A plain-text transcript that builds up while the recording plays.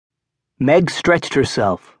Meg stretched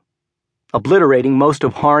herself, obliterating most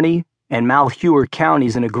of Harney and Malheur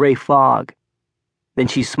counties in a gray fog. Then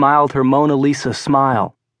she smiled her Mona Lisa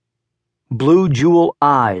smile. Blue jewel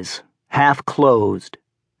eyes, half closed,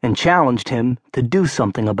 and challenged him to do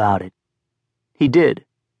something about it. He did,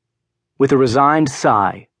 with a resigned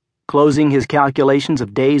sigh, closing his calculations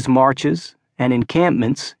of days' marches and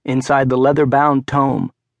encampments inside the leather-bound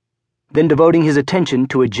tome, then devoting his attention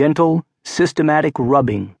to a gentle, systematic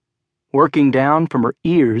rubbing, working down from her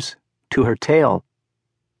ears to her tail.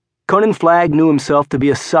 Conan Flagg knew himself to be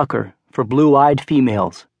a sucker for blue-eyed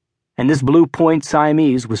females, and this Blue Point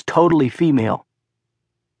Siamese was totally female.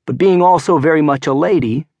 But being also very much a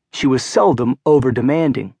lady, she was seldom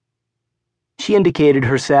over-demanding. She indicated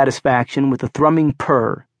her satisfaction with a thrumming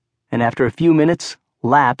purr, and after a few minutes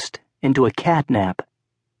lapsed into a catnap.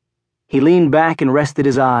 He leaned back and rested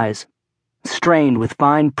his eyes, strained with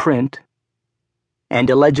fine print and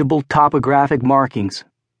illegible topographic markings,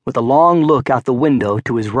 with a long look out the window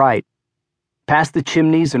to his right. Past the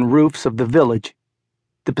chimneys and roofs of the village,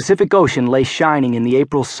 the Pacific Ocean lay shining in the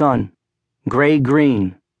April sun,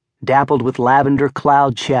 gray-green, dappled with lavender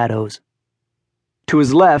cloud shadows. To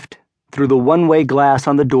his left, through the one-way glass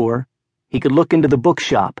on the door, he could look into the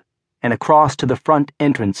bookshop and across to the front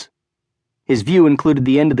entrance. His view included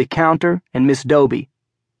the end of the counter and Miss Doby,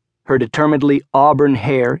 her determinedly auburn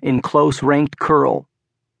hair in close-ranked curl.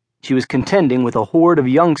 She was contending with a horde of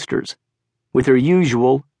youngsters, with her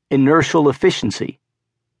usual inertial efficiency,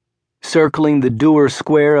 circling the dour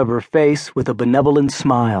square of her face with a benevolent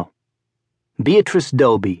smile. Beatrice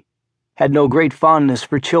Doby had no great fondness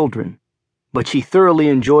for children, but she thoroughly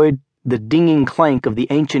enjoyed the dinging clank of the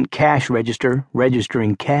ancient cash register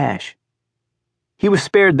registering cash. He was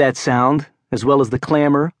spared that sound, as well as the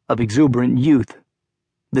clamor of exuberant youth.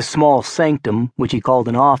 This small sanctum, which he called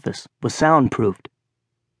an office, was soundproofed.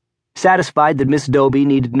 Satisfied that Miss Doby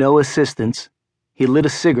needed no assistance, he lit a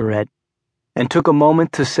cigarette and took a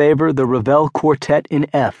moment to savor the Ravel Quartet in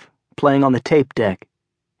F playing on the tape deck,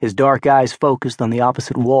 his dark eyes focused on the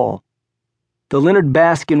opposite wall. The Leonard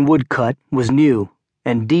Baskin woodcut was new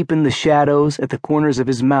and deepened the shadows at the corners of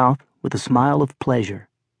his mouth with a smile of pleasure.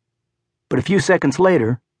 But a few seconds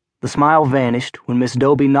later, the smile vanished when Miss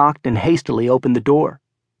Doby knocked and hastily opened the door.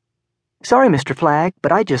 "Sorry, Mr. Flagg,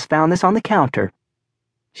 but I just found this on the counter."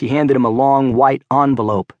 She handed him a long white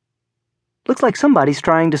envelope. "Looks like somebody's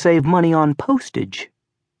trying to save money on postage."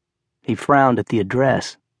 He frowned at the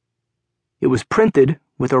address. It was printed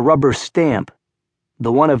with a rubber stamp,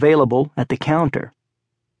 the one available at the counter.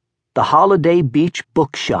 The Holiday Beach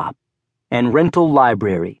Bookshop and Rental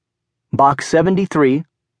Library, Box 73,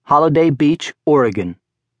 Holiday Beach, Oregon.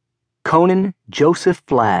 Conan Joseph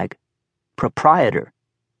Flagg, proprietor.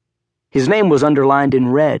 His name was underlined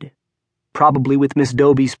in red, probably with Miss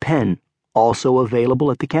Doby's pen, also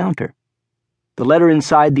available at the counter. The letter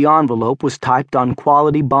inside the envelope was typed on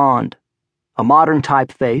quality bond, a modern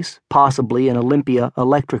typeface, possibly an Olympia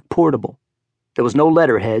electric portable. There was no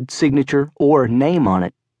letterhead, signature, or name on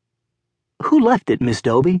it. "Who left it, Miss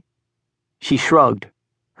Doby?" She shrugged,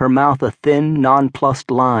 her mouth a thin,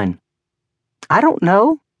 nonplussed line. "I don't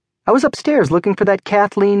know. I was upstairs looking for that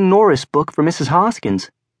Kathleen Norris book for Mrs.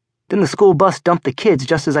 Hoskins. Then the school bus dumped the kids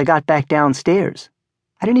just as I got back downstairs.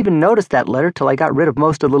 I didn't even notice that letter till I got rid of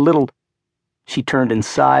most of the little—" She turned and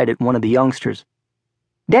sighed at one of the youngsters.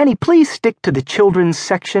 "Danny, please stick to the children's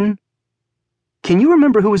section. Can you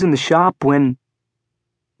remember who was in the shop when—"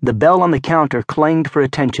 The bell on the counter clanged for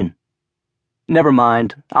attention. "Never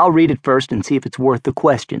mind. I'll read it first and see if it's worth the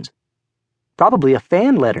questions." "Probably a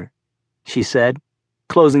fan letter," she said,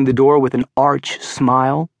 closing the door with an arch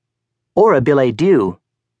smile. "Or a billet doux."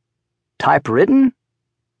 "Typewritten?"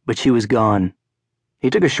 But she was gone.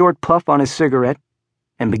 He took a short puff on his cigarette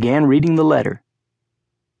and began reading the letter.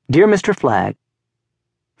 "Dear Mr. Flagg,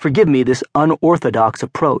 forgive me this unorthodox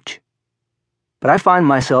approach, but I find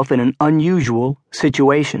myself in an unusual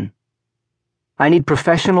situation. I need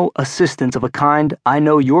professional assistance of a kind I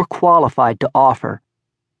know you're qualified to offer,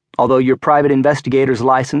 although your private investigator's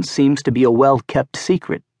license seems to be a well-kept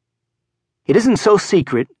secret. It isn't so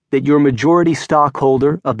secret that you're majority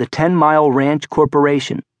stockholder of the 10 Mile Ranch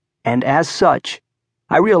Corporation, and as such,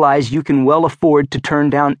 I realize you can well afford to turn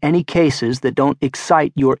down any cases that don't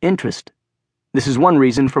excite your interest. This is one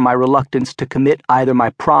reason for my reluctance to commit either my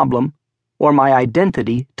problem or my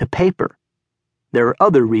identity to paper. There are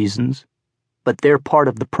other reasons, but they're part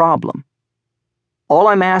of the problem. All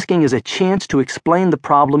I'm asking is a chance to explain the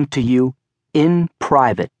problem to you in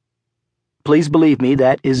private. Please believe me,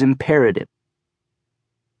 that is imperative.